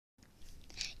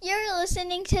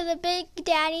listening to the Big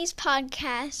Daddies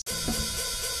podcast.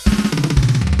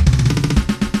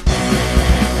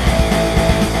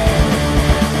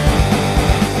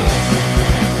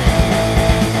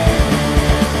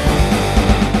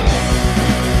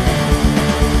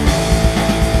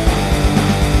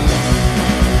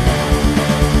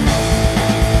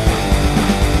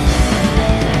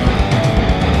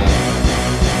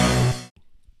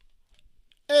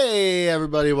 Hey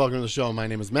everybody, welcome to the show. My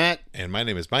name is Matt. And my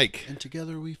name is Mike. And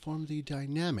together we form the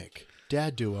dynamic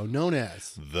dad duo known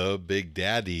as The Big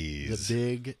Daddies. The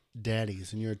Big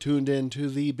Daddies. And you're tuned in to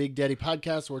the Big Daddy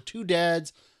podcast, where two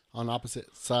dads on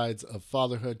opposite sides of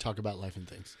fatherhood talk about life and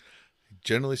things.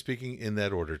 Generally speaking, in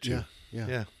that order, too.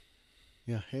 Yeah.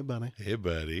 Hey, buddy. Hey,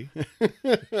 buddy.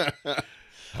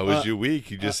 How was your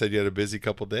week? You just said you had a busy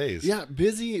couple days. Yeah,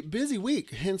 busy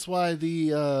week. Hence why the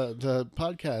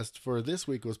podcast for this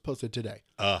week was posted today.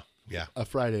 Yeah. A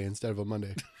Friday instead of a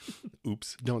Monday.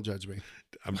 Oops. Don't judge me.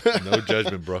 No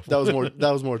judgment, bro. That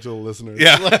was more to the listeners.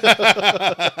 Yeah.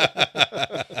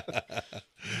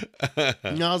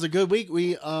 No, it was a good week.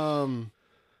 I'm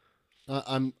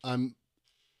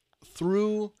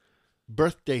through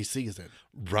birthday season.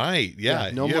 Right.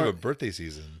 Yeah. No you more... have a birthday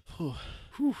season.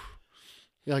 Whew.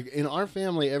 Like in our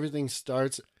family, everything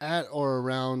starts at or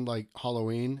around like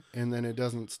Halloween, and then it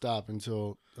doesn't stop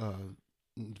until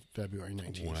February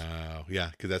 19th. Wow. Yeah,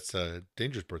 because that's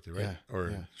Danger's birthday, right?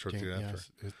 Or shortly after.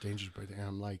 It's Danger's birthday. And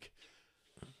I'm like,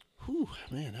 whew,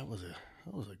 man, that was a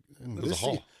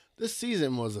haul. This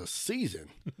season was a season.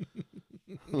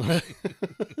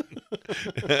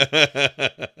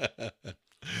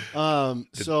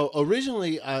 So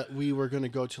originally we were going to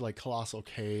go to like Colossal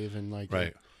Cave and like,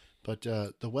 right. But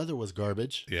the weather was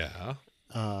garbage. Yeah.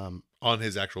 On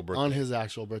his actual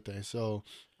birthday. So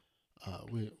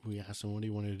we asked him, what do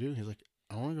you want to do? He's like,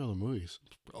 I want to go to the movies.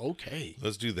 Okay.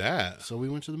 Let's do that. So we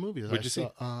went to the movies. What'd you see?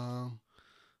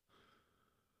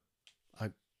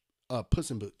 Puss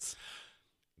in Boots.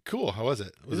 Cool. How was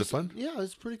it? Was it fun? Yeah,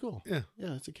 it's pretty cool. Yeah.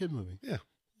 Yeah, it's a kid movie. Yeah.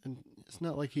 And it's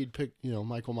not like he'd pick,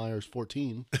 Michael Myers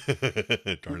 14.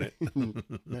 Darn it.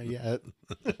 Not yet.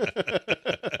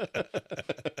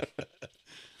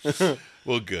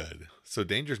 Well, good. So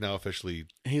Danger's now officially...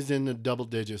 He's in the double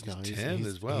digits now. He's 10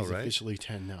 as well, right? He's officially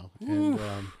 10 now. And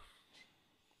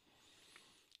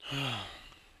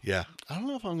yeah. I don't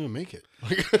know if I'm going to make it.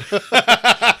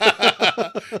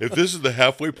 If this is the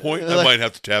halfway point, I might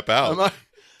have to tap out.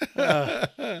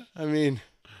 I mean,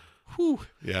 whew.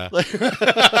 Yeah.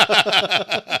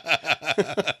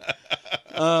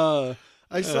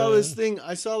 I saw this thing.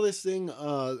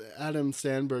 Adam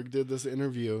Sandberg did this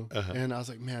interview, and I was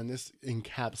like, "Man, this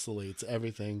encapsulates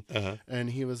everything." And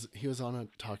he was on a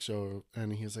talk show,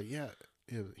 and he was like, "Yeah,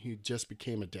 he just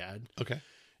became a dad." Okay.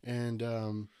 And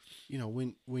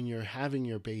when you're having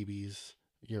your babies,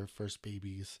 your first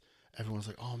babies, everyone's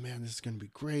like, "Oh man, this is going to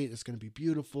be great. It's going to be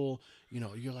beautiful.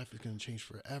 Your life is going to change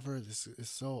forever. This is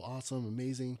so awesome,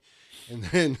 amazing."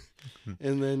 And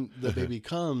then the baby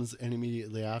comes, and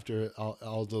immediately after,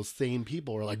 all those same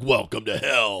people are like, "Welcome to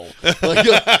hell."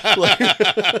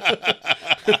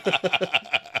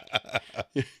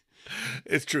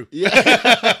 It's true.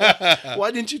 Yeah.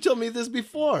 Why didn't you tell me this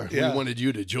before? Yeah. We wanted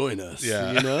you to join us.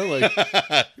 Yeah.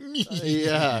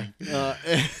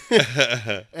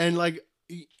 Yeah. And like,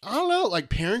 I don't know, like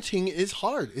parenting is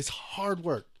hard. It's hard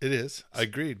work. It is. I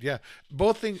agreed. Yeah.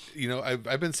 Both things,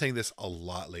 I've been saying this a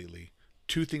lot lately.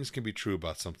 Two things can be true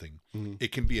about something. Mm-hmm.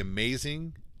 It can be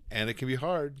amazing and it can be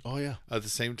hard. Oh, yeah. At the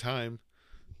same time.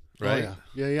 Right? Oh,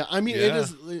 yeah. I mean, It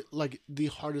is like the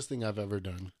hardest thing I've ever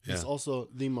done. Yeah. It's also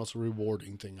the most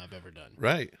rewarding thing I've ever done.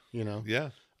 Right. Yeah.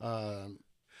 And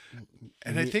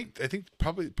I think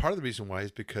probably part of the reason why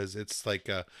is because it's like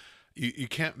you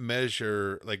can't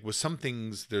measure, like with some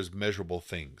things there's measurable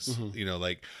things. Mm-hmm.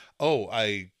 Like, oh,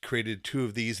 I created 2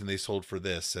 of these and they sold for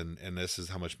this and this is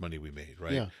how much money we made,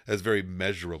 right? Yeah. That's very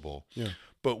measurable. Yeah.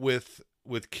 But with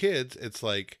kids, it's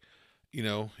like,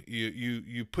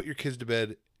 you put your kids to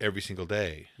bed every single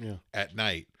day at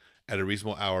night at a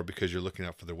reasonable hour because you're looking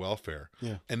out for their welfare.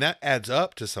 Yeah. And that adds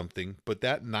up to something. But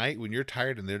that night when you're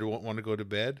tired and they don't want to go to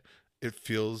bed, it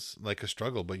feels like a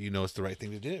struggle, but it's the right thing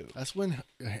to do. That's when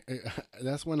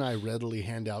I readily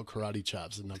hand out karate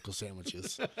chops and knuckle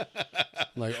sandwiches.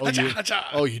 Like,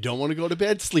 you don't want to go to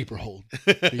bed? Sleeper hold.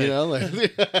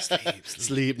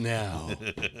 Sleep now.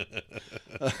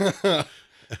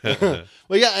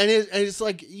 Well, yeah, and it's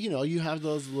like, you have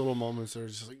those little moments that are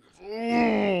just like,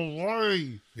 oh,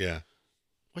 why? Yeah.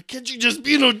 Why can't you just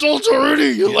be an adult already?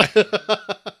 You're like,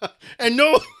 and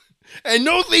know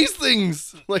these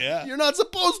things. Like, you're not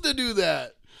supposed to do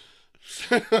that.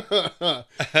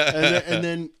 and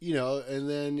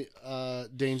then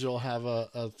Danger will have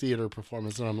a theater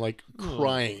performance, and I'm like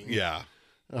crying. Yeah.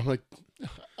 I'm like,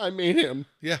 I made him.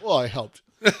 Yeah. Well, I helped.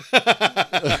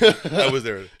 I was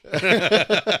there.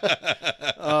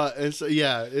 And so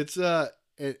yeah, it's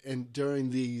and during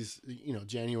these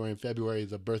January and February,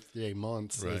 the birthday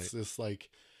months, Right. it's just like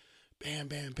bam,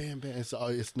 bam, bam, bam. It's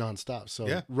nonstop. So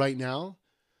Yeah. right now,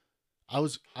 I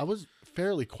was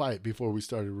fairly quiet before we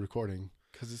started recording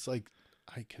because it's like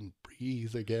I can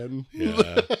breathe again.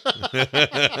 Yeah.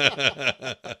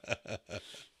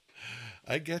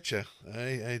 I get you.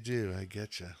 I do. I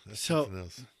get you. That's So- something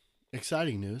else.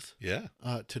 Exciting news. Yeah.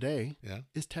 Today Yeah.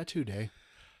 is tattoo day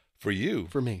For you.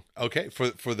 for me. Okay. For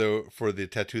the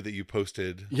tattoo that you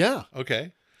posted. Yeah.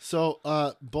 Okay. So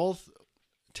both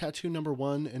tattoo number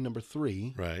 1 and number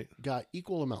 3 Right. got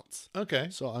equal amounts. Okay.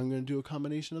 So I'm going to do a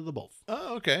combination of the both,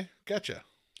 Oh, okay. Gotcha.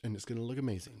 and it's going to look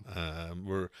amazing.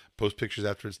 We're post pictures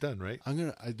after it's done, right?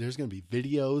 There's going to be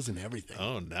videos and everything.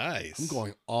 Oh, nice. I'm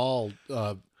going all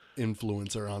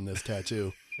influencer on this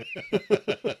tattoo.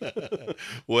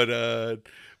 What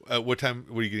time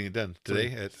were you getting it done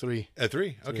today? At 3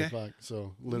 3. Okay. o'clock.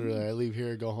 So literally, I leave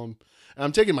here, go home, and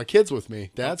I'm taking my kids with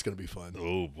me. That's going to be fun.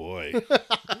 Oh boy.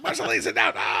 Marceline, sit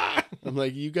down. Ah! I'm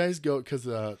like, you guys go, because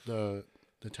the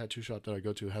tattoo shop that I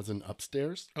go to has an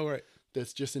upstairs Oh, right.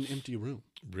 that's just an empty room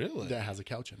Really? that has a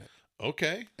couch in it.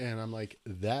 Okay. And I'm like,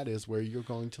 that is where you're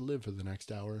going to live for the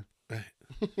next hour.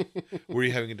 Where are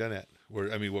you having it done at? What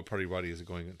part of your body is it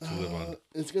going to live on?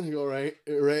 It's going to go right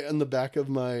on the back of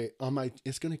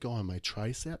it's going to go on my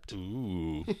tricep.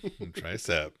 Ooh,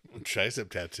 tricep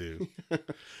tattoo.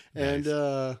 And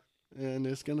Nice. and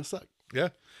it's going to suck. Yeah,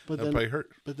 But that'll then probably hurt,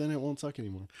 but then it won't suck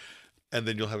anymore. and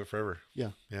then you'll have it forever.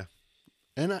 Yeah. Yeah.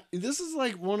 And this is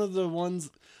like one of the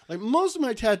ones, like most of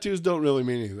my tattoos don't really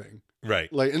mean anything.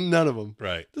 Right. Like, and none of them.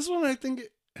 Right. This one, I think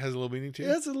Has a little meaning to you.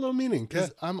 it has a little meaning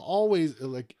because I'm always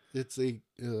like, it's a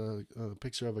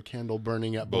picture of a candle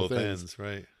burning at both ends.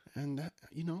 Right. And that,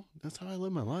 that's how I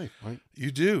live my life. Right?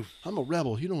 You do. I'm a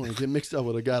rebel. You don't want to get mixed up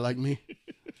with a guy like me.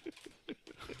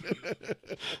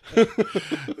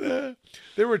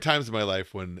 There were times in my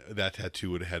life when that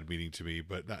tattoo would have had meaning to me,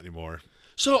 but not anymore.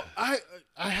 So I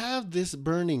have this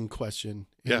burning question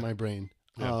in Yeah. my brain.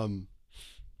 Yeah.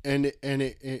 And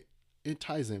it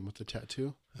ties in with the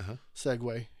tattoo. Uh-huh.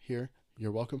 Segue here.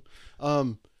 You're welcome.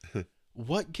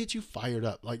 What gets you fired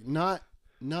up? Like not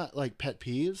like pet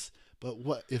peeves, but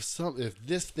what if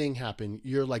this thing happened,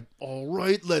 you're like, all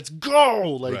right, let's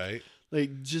go. Like Right.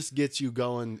 like just gets you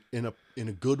going in a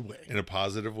good way. In a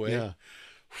positive way. Yeah.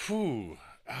 Whew.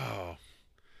 Oh.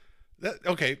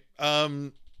 Okay.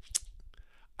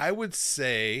 I would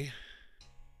say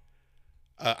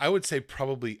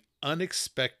probably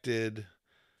unexpected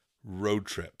road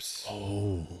trips.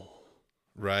 Oh.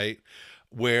 Right?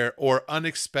 Or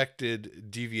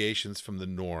unexpected deviations from the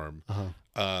norm.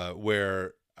 Uh-huh.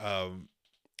 Where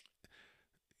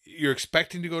you're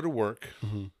expecting to go to work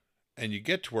Mm-hmm. and you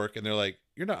get to work and they're like,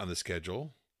 you're not on the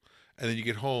schedule. And then you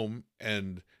get home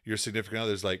and your significant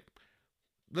other's like,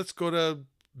 let's go to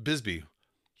Bisbee.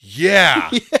 Yeah.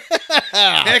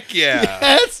 Heck yeah.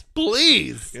 Yes,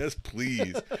 please. Yes,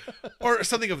 please. Or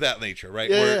something of that nature, right?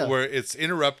 Yeah, Where it's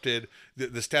interrupted.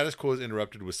 The status quo is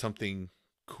interrupted with something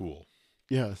cool.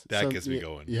 Yes. That gets me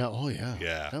going. Yeah. Oh yeah.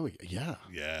 Yeah. Yeah.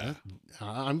 Yeah.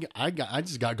 I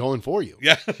just got going for you.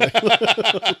 Yeah.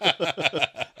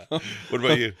 What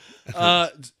about you?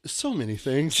 So many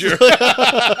things. Sure.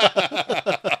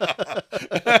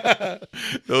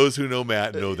 Those who know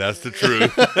Matt know that's the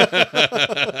truth.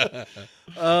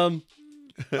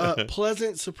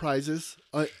 Pleasant surprises.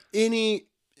 Any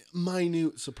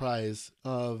minute surprise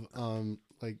of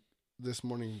like this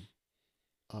morning,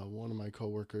 one of my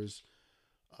coworkers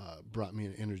brought me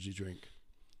an energy drink.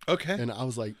 Okay. And I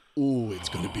was like, ooh, it's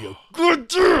going to be a good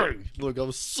day. Look, I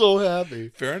was so happy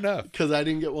Fair enough. because I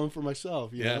didn't get one for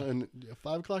myself, you Yeah. know, and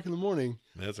 5:00 in the morning,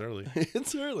 That's early.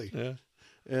 it's early. Yeah.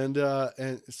 And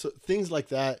so things like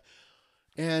that.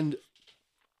 And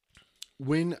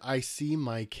when I see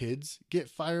my kids get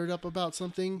fired up about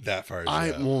something, That fires you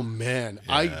up. oh man,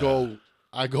 Yeah.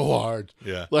 I go hard.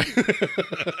 Yeah. Like,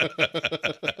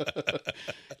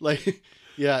 like,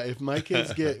 yeah, if my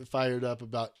kids get fired up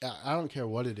about, I don't care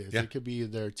what it is. Yeah. It could be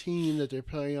their team that they're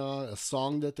playing on, a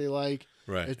song that they like.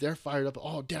 Right. If they're fired up,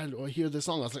 oh, Dad, I hear this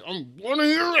song. I was like, I want to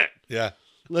hear it. Yeah.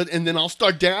 And then I'll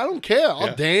start dancing. I don't care. I'll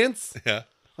Yeah. dance. Yeah.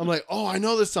 I'm like, oh, I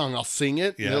know this song. I'll sing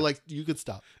it. Yeah. And they're like, you could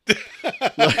stop.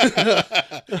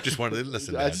 Just wanted to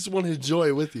listen. I Dad. just want to enjoy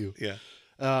it with you. Yeah.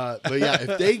 But yeah,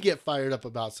 if they get fired up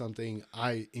about something,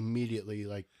 I immediately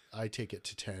like I take it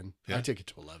to 10. Yeah. I take it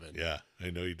to 11. Yeah, I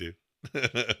know you do.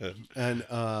 And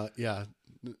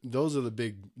those are the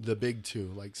big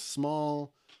two, like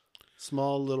small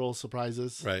little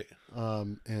surprises. Right.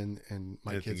 And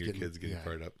my Anything kids your kids getting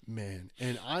fired up. Man,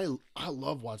 and I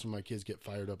love watching my kids get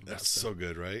fired up about That's stuff. so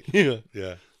good, right? Yeah.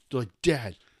 Yeah. They're like,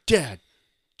 Dad,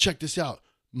 check this out.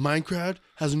 Minecraft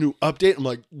has a new update. I'm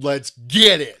like, let's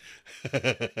get it.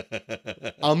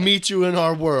 I'll meet you in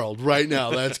our world right now.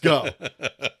 Let's go.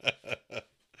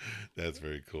 That's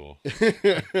very cool.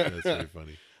 That's very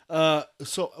funny.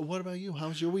 So what about you?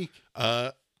 How's your week?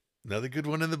 Another good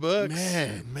one in the books.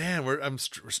 Man, we're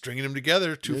stringing them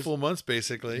together. 2 full months,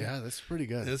 basically. Yeah, that's pretty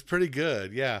good. It's pretty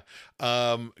good. Yeah.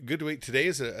 Good week. Today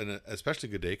is an especially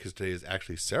good day because today is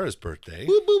actually Sarah's birthday.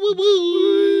 Woo, woo, woo,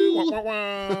 woo. Wah, wah,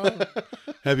 wah.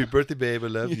 Happy birthday, babe. I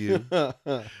love you.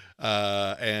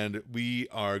 And we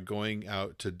are going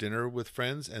out to dinner with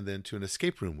friends and then to an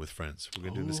escape room with friends. We're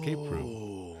going to do an escape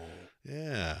room.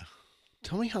 Yeah.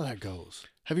 Tell me how that goes.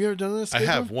 Have you ever done an escape I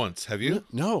have room? once. Have you?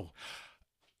 No.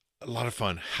 A lot of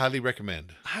fun. Highly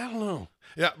recommend. I don't know.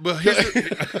 Yeah, but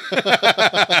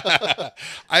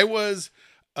I was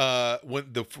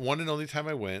when the one and only time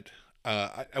I went,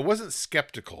 I wasn't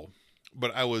skeptical,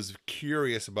 but I was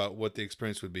curious about what the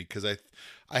experience would be because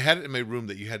I had it in my room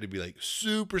that you had to be like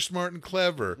super smart and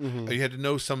clever. And you had to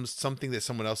know something that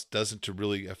someone else doesn't to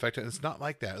really affect it. And it's not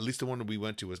like that. At least the one that we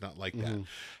went to was not like that.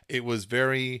 It was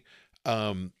very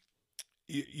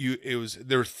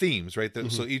there were themes, right?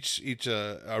 So each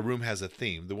room has a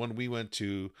theme. The one we went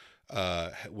to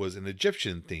was an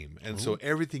Egyptian theme, and so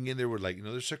everything in there were like,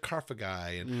 there's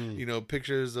sarcophagi and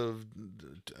pictures of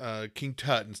King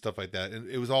Tut and stuff like that, and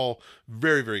it was all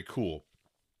very, very cool.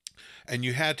 And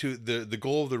you had to the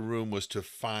goal of the room was to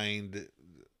find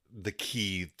the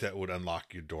key that would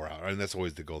unlock your door out, and that's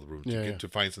always the goal of the room, to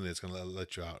find something that's going to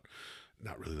let you out.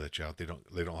 Not really let you out. They don't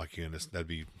lock you in. That'd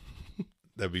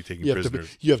be taking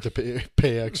prisoners. You have to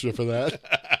pay extra for that.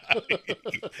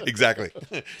 Exactly.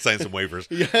 Sign some waivers.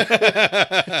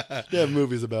 They have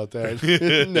movies about that.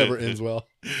 It never ends well.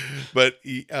 But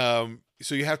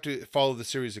so you have to follow the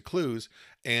series of clues,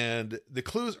 and the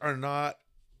clues are not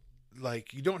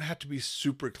like, you don't have to be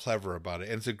super clever about it,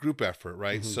 and it's a group effort,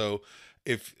 right? So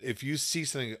if you see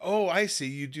something, oh, I see,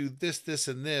 you do this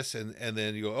and this, and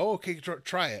then you go, oh, okay,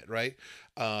 try it, right?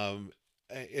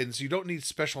 And so you don't need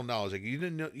special knowledge. Like you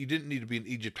didn't need to be an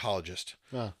Egyptologist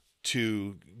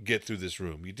to get through this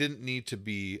room. You didn't need to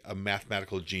be a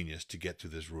mathematical genius to get through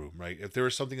this room, right? If there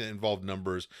was something that involved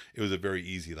numbers, it was a very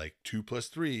easy, like 2 +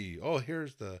 3. Oh,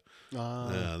 here's the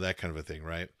that kind of a thing,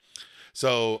 right?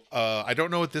 So I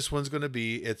don't know what this one's going to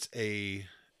be. The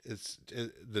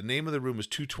name of the room is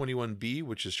 221B,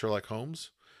 which is Sherlock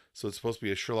Holmes. So it's supposed to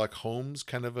be a Sherlock Holmes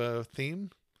kind of a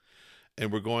theme. And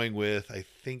we're going with, I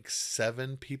think,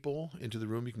 7 people into the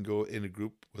room. You can go in a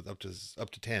group with up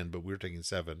to 10, but we're taking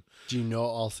 7. Do you know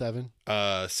all 7?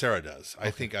 Sarah does. Okay.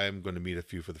 I think I am going to meet a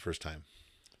few for the first time.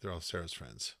 They're all Sarah's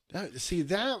friends. See,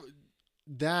 that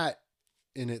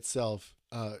in itself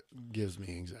gives me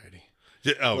anxiety.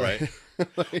 Yeah, oh, right.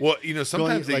 Well,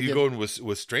 sometimes you go in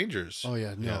with strangers. Oh,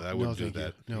 yeah. No, I wouldn't do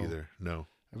that no. either. No.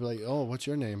 I'd be like, oh, what's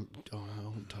your name? Oh,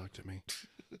 don't talk to me.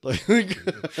 Like, I'm going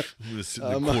to sit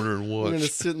in the corner and watch. I'm going to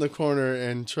sit in the corner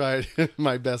and try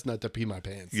my best not to pee my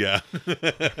pants. Yeah.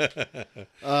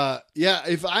 Yeah,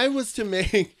 if I was to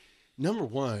make, number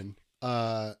one,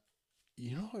 what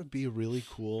would be a really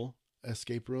cool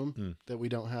escape room that we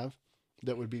don't have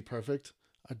that would be perfect?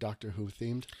 A Doctor Who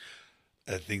themed.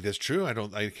 I think that's true. I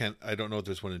don't know if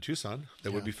there's one in Tucson.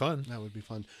 That would be fun. That would be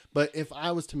fun. But if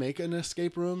I was to make an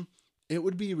escape room, it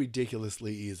would be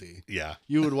ridiculously easy. Yeah.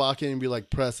 You would walk in and be like,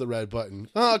 press the red button.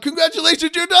 Oh,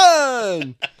 congratulations, you're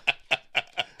done.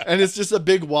 And it's just a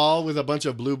big wall with a bunch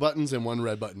of blue buttons and one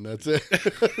red button. That's it.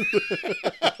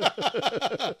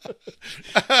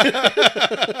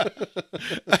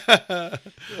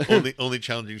 only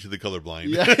challenging to the colorblind.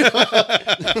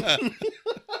 Yeah.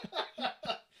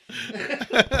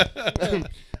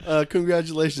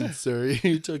 Congratulations, sir.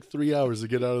 You took 3 hours to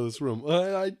get out of this room.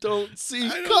 I don't see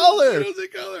color. I don't see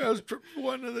color. I was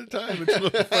one at a time.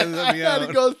 I had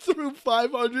to go through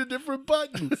 500 different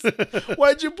buttons.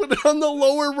 Why'd you put it on the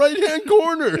lower right-hand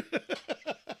corner?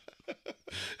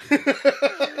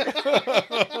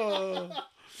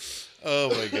 Oh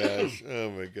my gosh.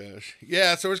 Oh my gosh.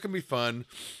 Yeah, so it's gonna be fun.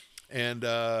 And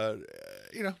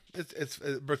it's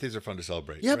birthdays are fun to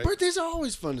celebrate. Yeah, right? Birthdays are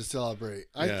always fun to celebrate.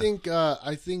 Yeah.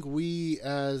 I think we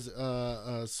as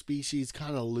a species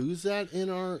kind of lose that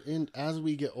as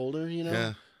we get older.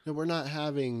 Yeah. We're not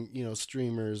having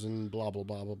streamers and blah blah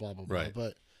blah blah blah blah. Right.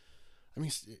 But I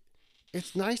mean,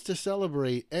 it's nice to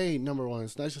celebrate. Number one,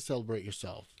 it's nice to celebrate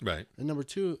yourself. Right. And number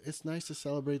two, it's nice to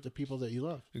celebrate the people that you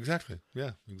love. Exactly.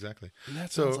 Yeah, exactly. And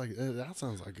that sounds like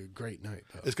a great night,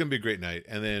 though. It's going to be a great night.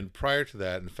 And then prior to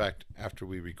that, in fact, after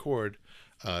we record,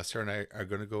 Sarah and I are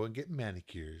going to go and get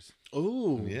manicures.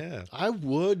 Oh, Yeah. I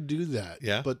would do that.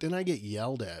 Yeah? But then I get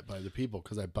yelled at by the people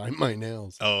because I bite my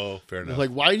nails. Oh, fair enough. Like,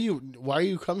 why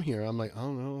you come here? I'm like, I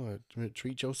don't know.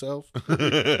 Treat yourself.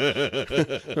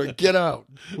 Or get out.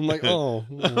 I'm like, oh.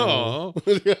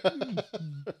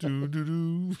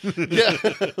 Do. Yeah.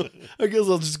 I guess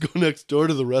I'll just go next door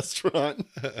to the restaurant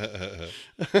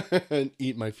and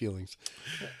eat my feelings.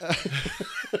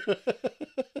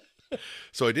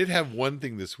 So I did have one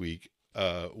thing this week,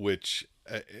 which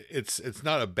it's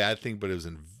not a bad thing, but it was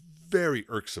a very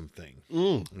irksome thing.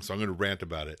 And so I'm going to rant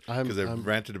about it because I've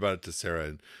ranted about it to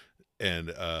Sarah,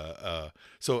 and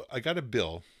so I got a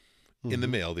bill in the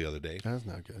mail the other day. That's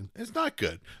not good. It's not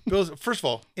good. Bills, first of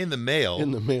all, in the mail.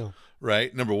 In the mail.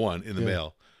 Right? Number one, in the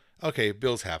mail. Okay,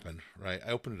 bills happen, right?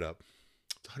 I open it up.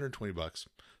 It's $120. It's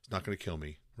not going to kill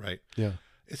me, right? Yeah.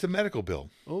 It's a medical bill.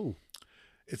 Oh.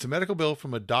 It's a medical bill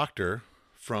from a doctor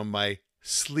from my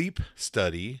sleep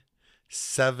study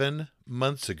 7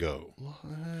 months ago.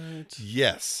 What?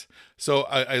 Yes. So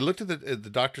I looked at the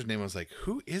doctor's name. I was like,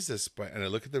 who is this? And I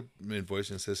look at the invoice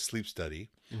and it says sleep study.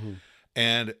 Mm-hmm.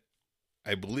 And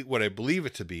I believe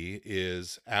it to be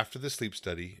is after the sleep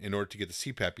study, in order to get the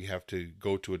CPAP, you have to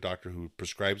go to a doctor who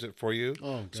prescribes it for you.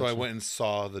 Oh, gotcha. So I went and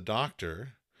saw the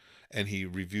doctor, and he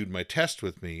reviewed my test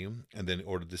with me and then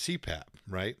ordered the CPAP,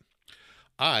 right?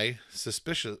 I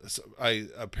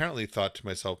apparently thought to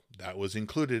myself that was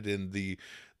included in the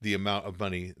amount of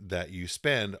money that you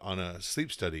spend on a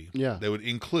sleep study. Yeah. That would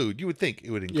include, you would think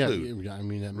it would include. Yeah, I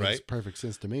mean, that makes perfect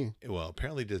sense to me. Well,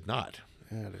 apparently it does not.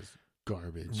 That is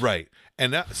garbage. Right.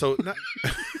 And that, so not,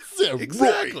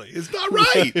 exactly. Right. It's not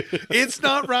right. It's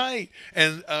not right.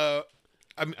 And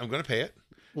I'm going to pay it.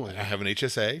 Well, I have an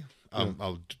HSA.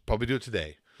 I'll probably do it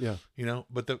today. Yeah. You know,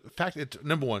 but the fact it's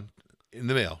number one, in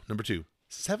the mail. Number two,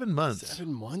 7 months.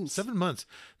 7 months. 7 months.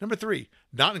 Number three,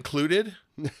 not included.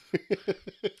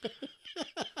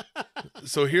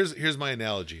 So here's my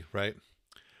analogy, right?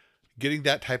 Getting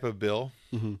that type of bill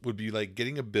would be like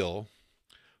getting a bill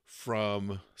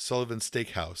from Sullivan's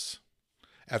Steakhouse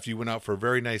after you went out for a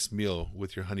very nice meal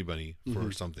with your honey bunny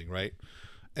for something, right?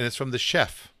 And it's from the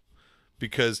chef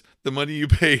because the money you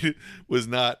paid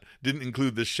didn't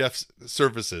include the chef's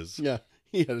services. Yeah,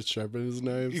 he had to sharpen his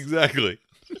knives. Exactly.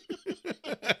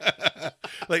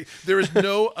 Like there's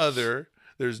no other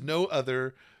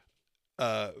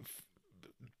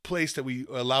place that we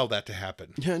allow that to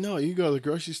happen. Yeah, no, you go to the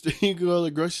grocery store. You go to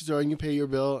the grocery store and you pay your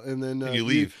bill, and then and you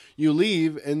leave. You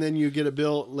leave, and then you get a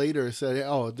bill later saying,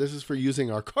 "Oh, this is for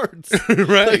using our cards."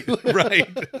 Right, right.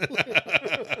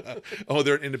 Oh,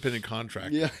 they're an independent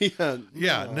contractor. Yeah.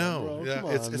 No, yeah.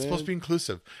 It's supposed to be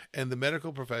inclusive, and the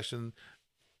medical profession,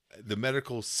 the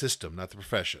medical system, not the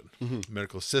profession, the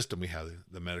medical system we have,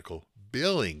 the medical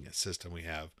billing system we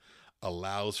have,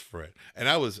 allows for it. And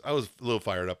I was a little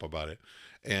fired up about it.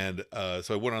 And so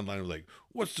I went online and was like,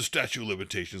 what's the statute of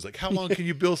limitations? Like, how long can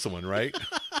you bill someone, right?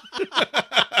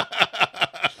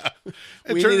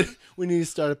 We need to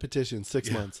start a petition,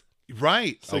 6 months.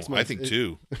 Right. 6 months. I think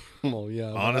 2. Well,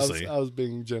 yeah. Honestly. I was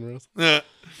being generous.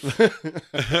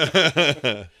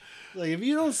 Like, if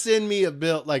you don't send me a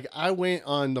bill, like I went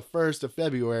on the 1st of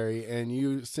February and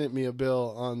you sent me a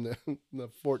bill on the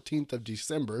 14th of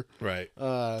December. Right.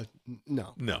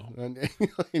 No.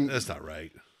 That's not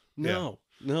right. No.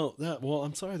 Well,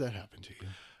 I'm sorry that happened to you.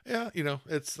 Yeah. You know,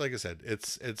 it's like I said,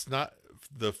 it's not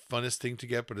the funnest thing to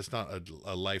get, but it's not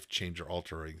a life changer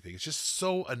altering thing. It's just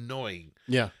so annoying.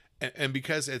 Yeah. And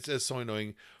because it's so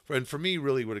annoying, and for me,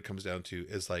 really what it comes down to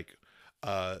is like,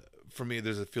 for me,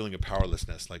 there's a feeling of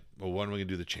powerlessness. Like, well, what am I going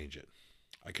to do to change it?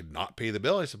 I could not pay the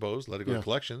bill, I suppose. Let it go to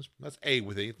collections. That's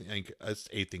that's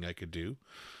a thing I could do,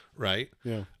 right?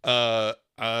 Yeah.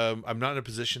 I'm not in a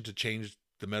position to change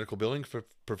the medical billing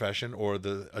profession or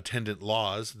the attendant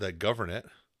laws that govern it.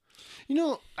 You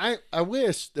know, I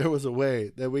wish there was a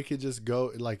way that we could just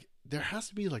go. Like, there has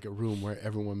to be like a room where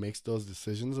everyone makes those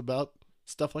decisions about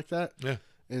stuff like that. Yeah.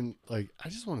 And like, I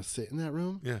just want to sit in that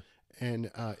room. Yeah.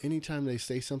 And anytime they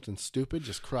say something stupid,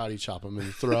 just karate chop them in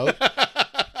the throat.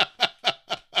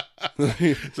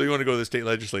 So you want to go to the state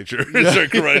legislature and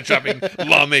start karate chopping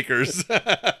lawmakers?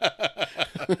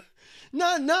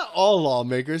 Not all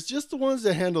lawmakers, just the ones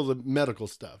that handle the medical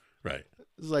stuff. Right.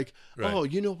 It's like, oh,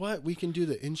 you know what? We can do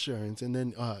the insurance, and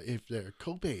then if their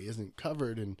copay isn't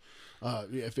covered, and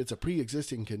if it's a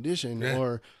pre-existing condition,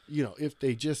 or if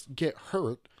they just get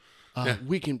hurt.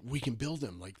 We can build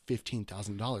them like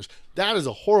 $15,000. That is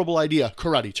a horrible idea.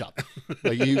 Karate chop.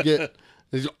 Like you get.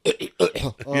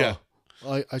 Yeah.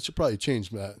 I should probably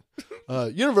change that.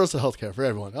 Universal healthcare for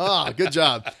everyone. Ah, good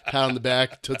job. Pat on the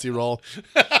back, Tootsie Roll.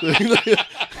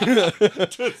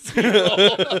 Tootsie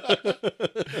Roll.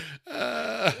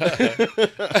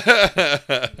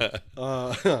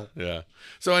 Yeah.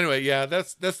 So anyway, yeah,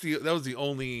 that was the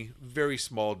only very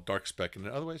small dark speck, and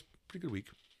otherwise pretty good week.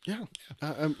 Yeah.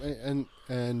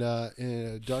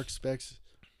 Dark specks.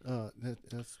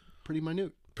 That's pretty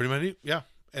minute. Pretty minute, yeah.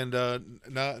 And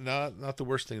not the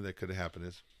worst thing that could happen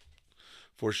is,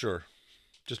 for sure,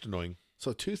 just annoying.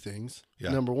 So 2 things. Yeah.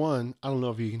 Number 1, I don't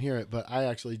know if you can hear it, but I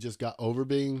actually just got over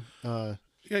being. Yeah,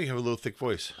 you have a little thick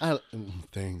voice.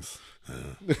 Thanks.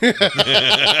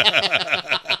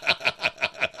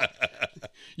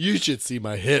 You should see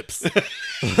my hips.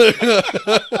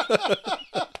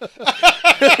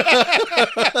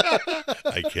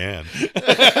 I can.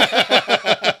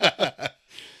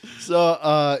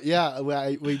 So yeah,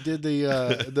 we did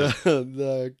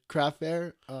the craft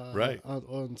fair Right.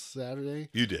 on Saturday.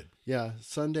 You did. Yeah,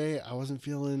 Sunday I wasn't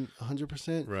feeling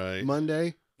 100%. Right.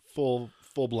 Monday full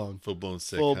blown. Full blown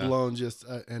sick. Full huh? blown just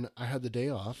and I had the day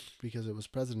off because it was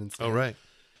President's Day. Oh right.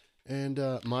 And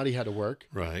Marty had to work.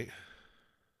 Right.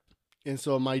 And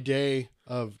so my day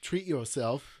of treat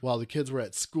yourself while the kids were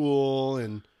at school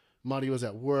and Marty was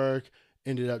at work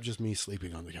ended up just me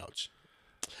sleeping on the couch.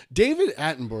 David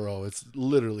Attenborough, it's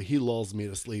literally, he lulls me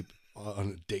to sleep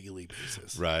on a daily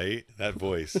basis. Right. That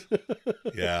voice.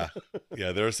 Yeah.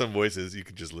 Yeah. There are some voices you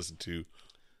could just listen to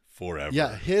forever.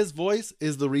 Yeah. His voice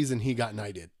is the reason he got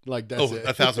knighted. Like that's it.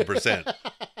 1,000%.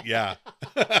 Yeah.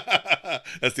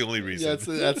 That's the only reason. Yeah,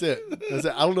 that's it. That's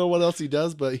it. I don't know what else he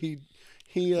does, but he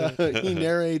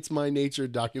narrates my nature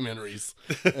documentaries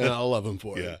and I love him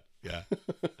for it. Yeah.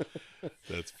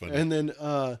 That's funny. And then,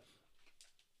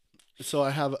 so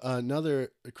I have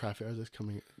another craft fair that's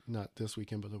coming, not this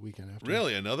weekend, but the weekend after.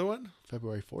 Really? Another one?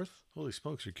 February 4th. Holy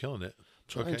smokes, you're killing it.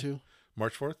 Trying to.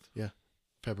 March 4th? Yeah.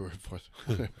 February 4th.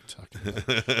 What am I talking about?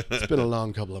 It's been a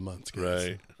long couple of months,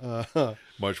 guys. Right.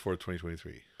 March 4th,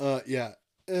 2023. Yeah.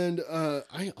 And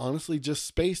I honestly just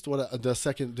spaced what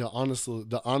the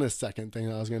honest second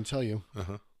thing I was going to tell you.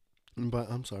 Uh-huh. But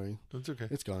I'm sorry. That's okay.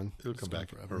 It's gone. It'll come back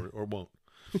forever. or won't.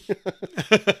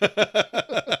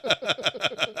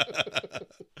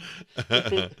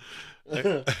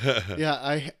 Yeah,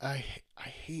 I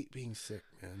hate being sick,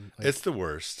 man. Like, it's the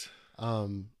worst.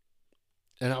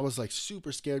 and I was like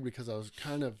super scared because I was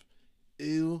kind of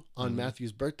ill on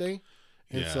Matthew's birthday.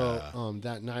 And so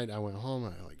that night I went home, I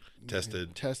like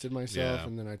tested myself,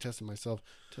 and then I tested myself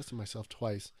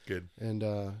twice. Good. And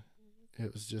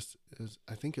it was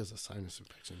I think it was a sinus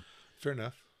infection. Fair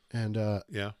enough. And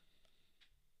Yeah.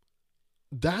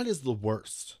 that is the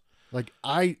worst. Like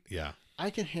I Yeah.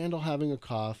 can handle having a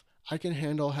cough. I can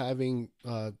handle having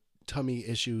tummy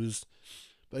issues.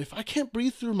 But if I can't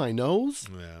breathe through my nose,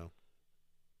 Yeah.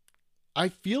 I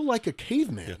feel like a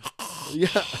caveman.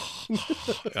 Yeah.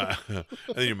 And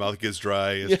then your mouth gets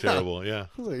dry. It's terrible. Yeah.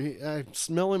 I'm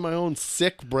smelling my own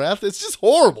sick breath. It's just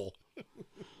horrible.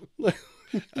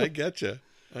 I getcha.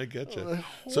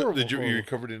 So did you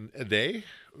recovered in a day?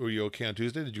 Were you okay on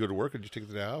Tuesday? Did you go to work or did you take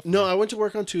the day off? No, I went to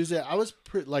work on Tuesday. I was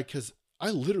because I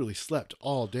literally slept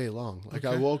all day long. Like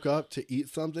I woke up to eat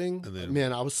something. And then,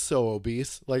 man, I was so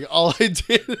obese. Like all I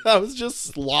did, I was just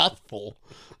slothful.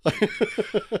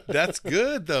 That's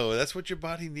good though. That's what your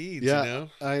body needs. Yeah, you know?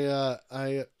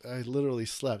 I literally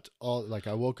slept all. Like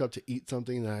I woke up to eat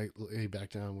something, and I lay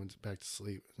back down, went back to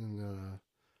sleep, and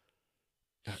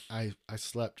I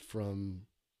slept from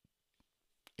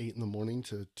 8 in the morning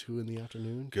to 2 in the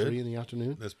afternoon. Good. 3 in the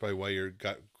afternoon. That's probably why you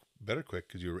got better quick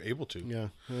because you were able to. Yeah,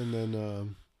 and then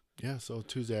so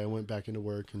Tuesday I went back into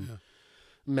work and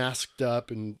masked up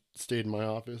and stayed in my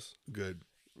office. Good.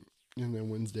 And then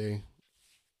Wednesday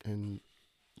and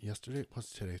yesterday,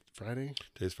 what's today? Friday?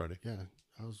 Today's Friday. Yeah,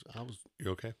 I was.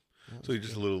 You okay? So you're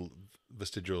just a little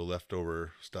vestigial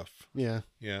leftover stuff. Yeah.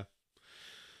 Yeah.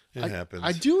 It happens.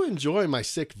 I do enjoy my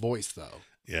sick voice though.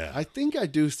 Yeah. I think I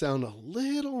do sound a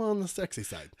little on the sexy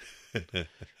side.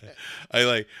 I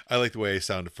like the way I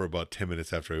sound for about 10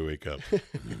 minutes after I wake up.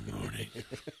 Good morning.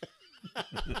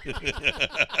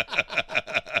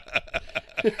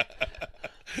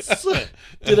 So,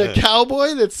 did a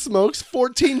cowboy that smokes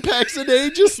 14 packs a day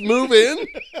just move in?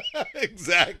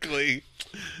 Exactly.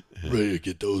 Ready to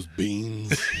get those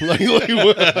beans?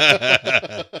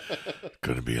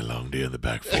 Gonna be a long day in the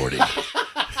back 40.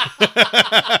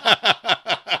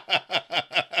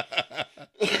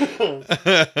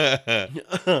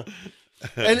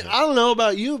 And I don't know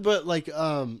about you, but like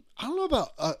I don't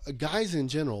about guys in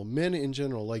general, men in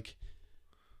general? Like,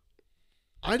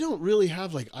 I don't really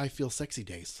have like I feel sexy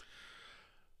days.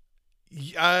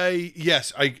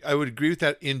 Yes, I would agree with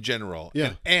that in general.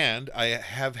 Yeah. And I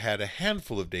have had a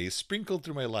handful of days sprinkled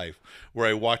through my life where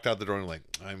I walked out the door and like,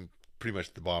 I'm pretty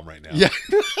much the bomb right now. Yeah.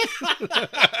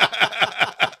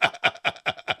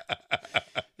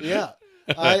 Yeah.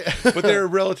 But they're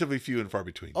relatively few and far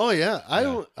between. Oh yeah,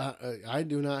 I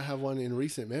do not have one in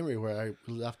recent memory where I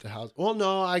left the house. Well,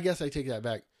 no, I guess I take that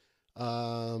back.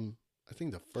 I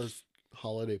think the first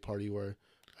holiday party where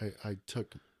I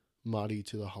took Marty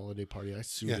to the holiday party, I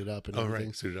suited up and everything.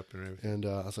 Right, suited up and everything. And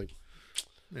I was like,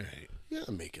 all right. Yeah,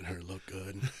 I'm making her look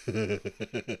good.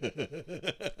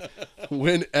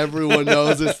 When everyone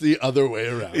knows it's the other way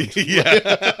around.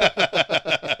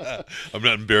 Yeah. I'm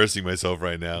not embarrassing myself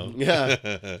right now.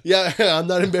 Yeah. Yeah, I'm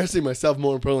not embarrassing myself.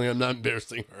 More importantly, I'm not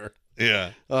embarrassing her.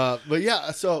 Yeah. But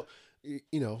yeah, so,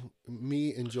 you know,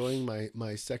 me enjoying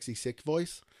my sexy sick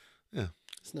voice. Yeah.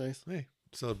 It's nice. Hey,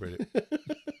 celebrate it.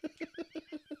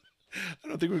 I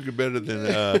don't think we could better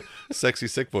than sexy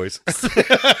sick voice.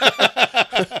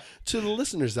 To the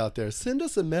listeners out there, send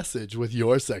us a message with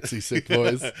your sexy sick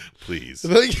voice. Please.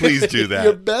 Please do that.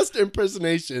 Your best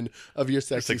impersonation of your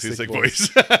sexy sick voice.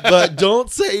 voice. But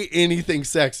don't say anything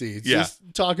sexy. Yeah. Just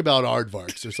talk about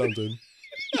aardvarks or something.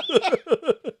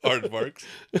 Aardvarks.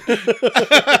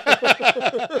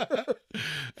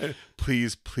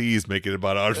 Please make it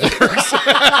about aardvarks.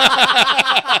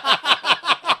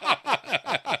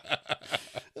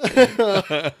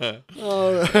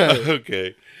 All right.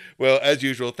 Okay. Well, as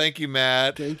usual, thank you,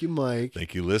 Matt. Thank you, Mike.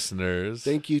 Thank you, listeners.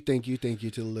 Thank you to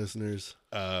the listeners.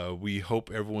 We hope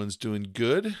everyone's doing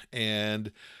good.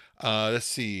 And let's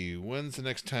see, when's the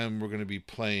next time we're going to be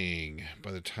playing?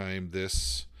 By the time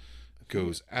this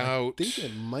goes out, I think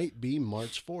it might be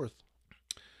March 4th.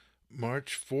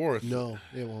 March 4th. No,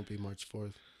 it won't be March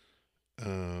 4th.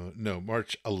 No,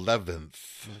 March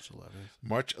 11th. March 11th.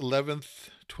 March 11th,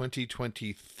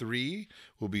 2023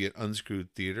 will be at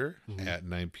Unscrewed Theater at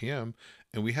 9 p.m.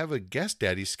 And we have a guest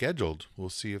daddy scheduled. We'll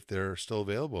see if they're still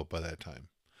available by that time.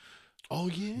 Oh,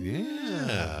 yeah.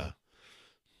 Yeah.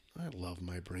 I love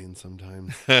my brain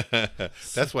sometimes.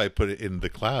 That's why I put it in the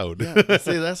cloud. Yeah,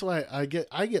 see, that's why I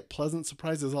get pleasant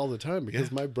surprises all the time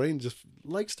because my brain just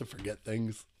likes to forget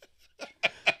things.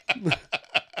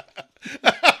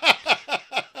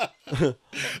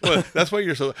 Well, that's why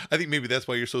you're so. I think maybe that's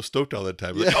why you're so stoked all the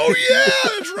time. Like, oh yeah,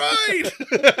 that's right.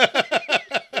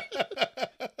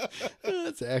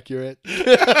 That's accurate.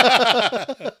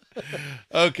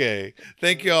 Okay,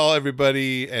 thank you all,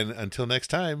 everybody, and until next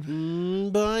time.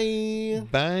 Bye.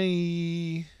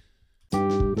 Bye.